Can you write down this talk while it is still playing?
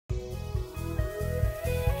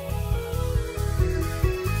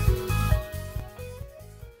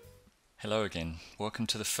Hello again. Welcome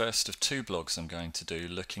to the first of two blogs I'm going to do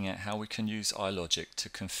looking at how we can use iLogic to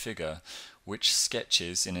configure which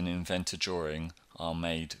sketches in an Inventor drawing are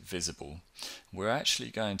made visible. We're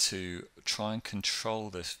actually going to try and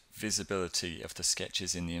control the visibility of the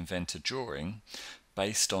sketches in the Inventor drawing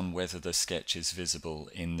based on whether the sketch is visible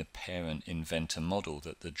in the parent Inventor model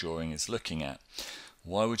that the drawing is looking at.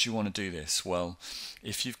 Why would you want to do this? Well,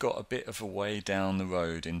 if you've got a bit of a way down the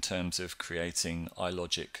road in terms of creating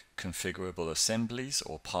iLogic configurable assemblies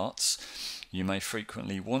or parts, you may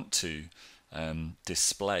frequently want to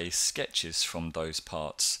display sketches from those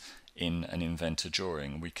parts in an Inventor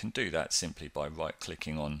drawing. We can do that simply by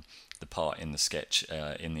right-clicking on the part in the sketch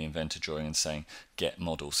in the Inventor drawing and saying get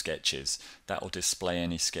model sketches. That will display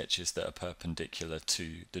any sketches that are perpendicular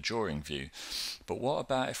to the drawing view. But what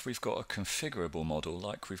about if we've got a configurable model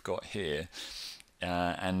like we've got here,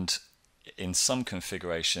 and in some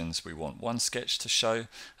configurations we want one sketch to show,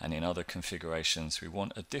 and in other configurations we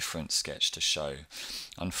want a different sketch to show.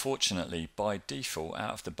 Unfortunately, by default,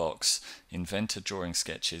 out of the box, Inventor drawing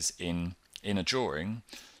sketches in a drawing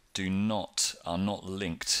are not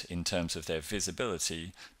linked in terms of their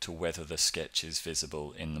visibility to whether the sketch is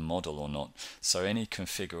visible in the model or not. So any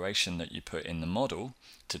configuration that you put in the model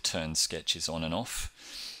to turn sketches on and off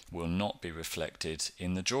will not be reflected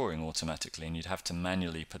in the drawing automatically, and you'd have to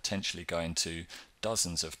manually potentially go into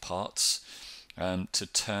dozens of parts to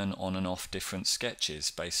turn on and off different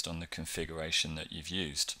sketches based on the configuration that you've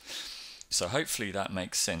used. So hopefully that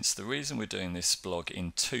makes sense. The reason we're doing this blog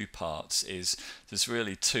in two parts is there's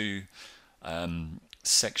really two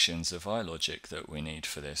sections of iLogic that we need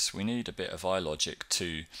for this. We need a bit of iLogic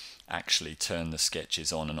to actually turn the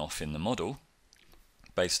sketches on and off in the model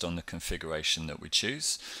based on the configuration that we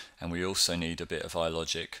choose, and we also need a bit of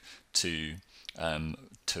iLogic to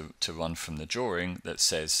run from the drawing that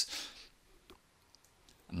says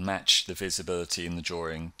match the visibility in the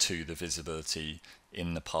drawing to the visibility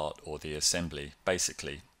in the part or the assembly.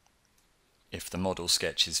 Basically, if the model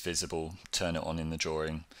sketch is visible, turn it on in the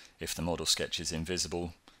drawing. If the model sketch is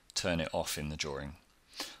invisible, turn it off in the drawing.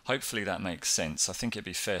 Hopefully that makes sense. I think it'd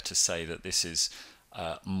be fair to say that this is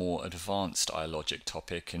a more advanced iLogic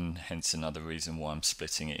topic, and hence another reason why I'm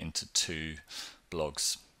splitting it into two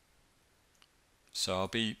blogs. So I'll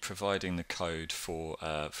be providing the code for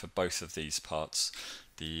both of these parts,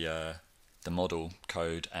 the model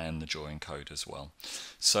code and the drawing code as well.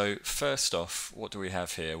 So first off, what do we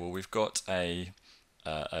have here? Well, we've got a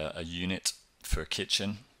unit for a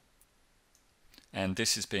kitchen, and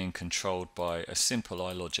this is being controlled by a simple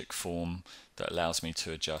iLogic form that allows me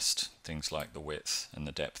to adjust things like the width and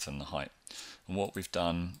the depth and the height. And what we've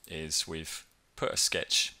done is we've put a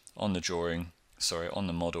sketch on the drawing, on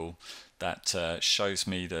the model, that shows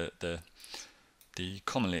me the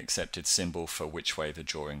commonly accepted symbol for which way the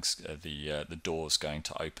drawings, the door's going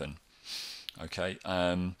to open. Okay,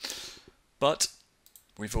 but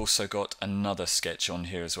we've also got another sketch on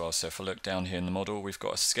here as well. So if I look down here in the model, we've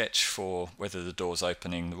got a sketch for whether the door's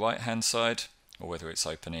opening the right hand side or whether it's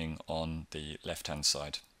opening on the left hand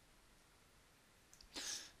side.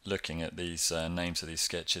 Looking at these names of these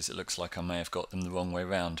sketches, it looks like I may have got them the wrong way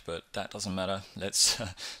round, but that doesn't matter. Let's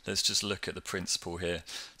just look at the principle here.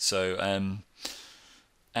 So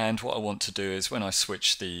and what I want to do is when I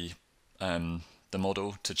switch the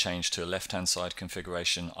model to change to a left-hand side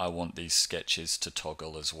configuration, I want these sketches to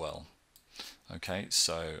toggle as well. Okay,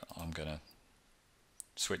 so I'm going to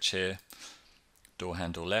switch here, door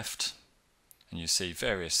handle left, and you see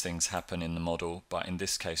various things happen in the model, but in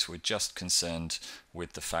this case we're just concerned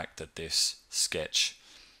with the fact that this sketch,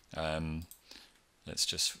 let's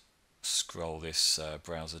just scroll this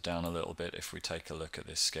browser down a little bit. If we take a look at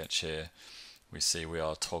this sketch here, we see we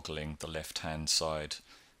are toggling the left-hand side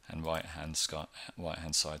and right-hand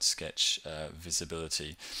side sketch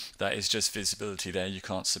visibility. That is just visibility there. You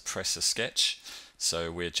can't suppress a sketch, so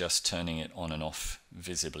we're just turning it on and off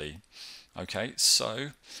visibly. Okay,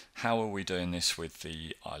 so how are we doing this with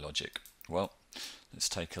the iLogic? Well, let's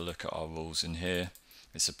take a look at our rules in here.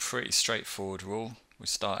 It's a pretty straightforward rule. We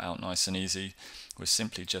start out nice and easy. We're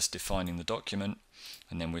simply just defining the document,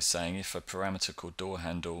 and then we're saying if a parameter called door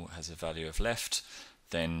handle has a value of left,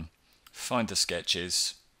 then find the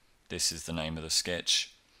sketches. This is the name of the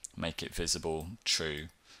sketch. Make it visible, true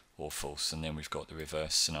or false, and then we've got the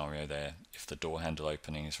reverse scenario there. If the door handle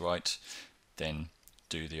opening is right, then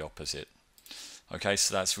do the opposite. Okay,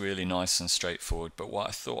 so that's really nice and straightforward, but what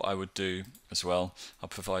I thought I would do as well, I'll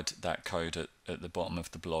provide that code at the bottom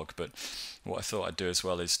of the blog, but what I thought I'd do as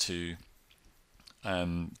well is to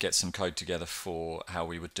get some code together for how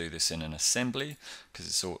we would do this in an assembly, because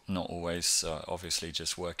it's not always obviously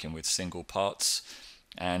just working with single parts.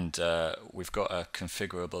 and we've got a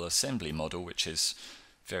configurable assembly model, which is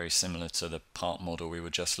very similar to the part model we were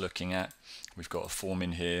just looking at. We've got a form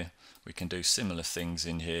in here. We can do similar things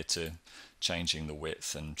in here to changing the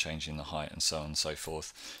width and changing the height and so on and so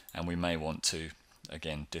forth, and we may want to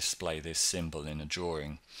again display this symbol in a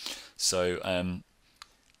drawing. So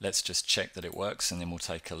let's just check that it works, and then we'll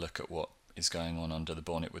take a look at what is going on under the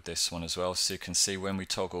bonnet with this one as well. So you can see when we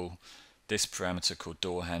toggle this parameter called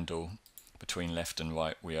door handle between left and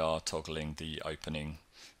right, we are toggling the opening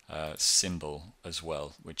symbol as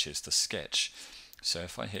well, which is the sketch. So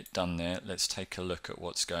if I hit done there, let's take a look at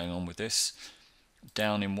what's going on with this.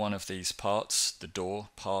 Down in one of these parts, the door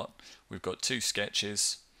part, we've got two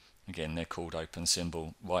sketches. Again, they're called open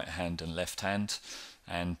symbol, right hand and left hand,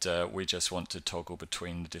 and we just want to toggle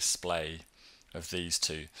between the display of these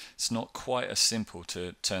two. It's not quite as simple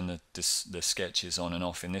to turn the sketches on and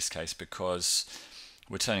off in this case, because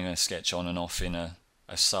we're turning a sketch on and off in a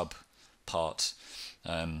sub part.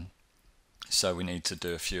 So we need to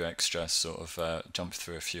do a few extra jump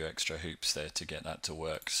through a few extra hoops there to get that to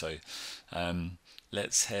work. So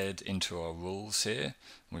let's head into our rules here.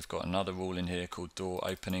 We've got another rule in here called door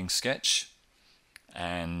opening sketch,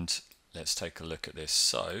 and let's take a look at this.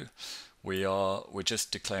 So we're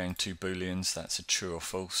just declaring two booleans, that's a true or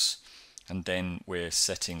false, and then we're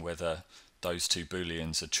setting whether those two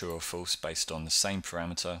booleans are true or false based on the same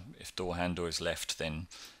parameter. If door handle is left, then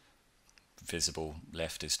visible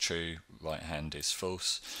left is true, right hand is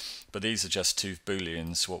false. But these are just two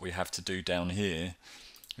booleans. What we have to do down here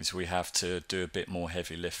is we have to do a bit more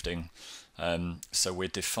heavy lifting. So we're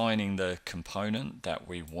defining the component that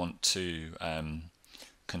we want to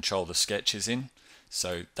control the sketches in.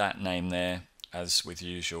 So that name there, as with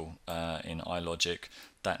usual in iLogic,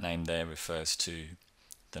 that name there refers to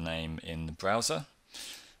the name in the browser.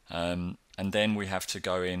 And then we have to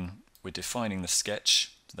go in, we're defining the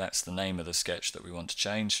sketch, that's the name of the sketch that we want to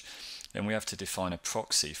change. Then we have to define a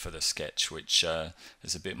proxy for the sketch, which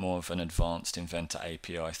is a bit more of an advanced Inventor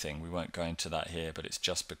API thing. We won't go into that here, but it's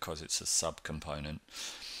just because it's a subcomponent.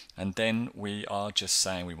 And then we are just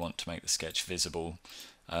saying we want to make the sketch visible.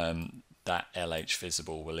 That LH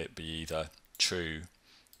visible, will it be either true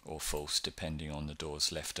or false depending on the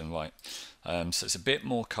doors left and right. So it's a bit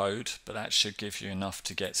more code, but that should give you enough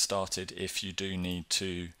to get started if you do need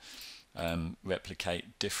to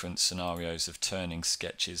replicate different scenarios of turning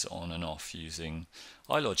sketches on and off using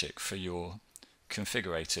iLogic for your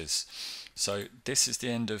configurators. So this is the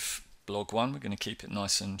end of blog 1. We're going to keep it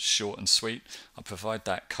nice and short and sweet. I'll provide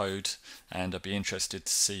that code, and I'd be interested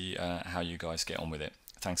to see how you guys get on with it.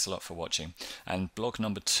 Thanks a lot for watching. And blog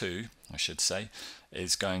number 2, I should say,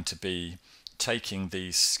 is going to be taking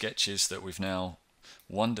these sketches that we've now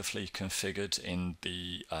wonderfully configured in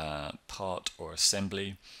the part or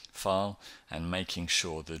assembly file and making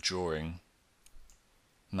sure the drawing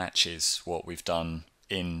matches what we've done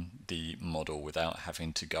in the model without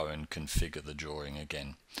having to go and configure the drawing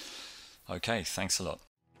again. Okay, thanks a lot.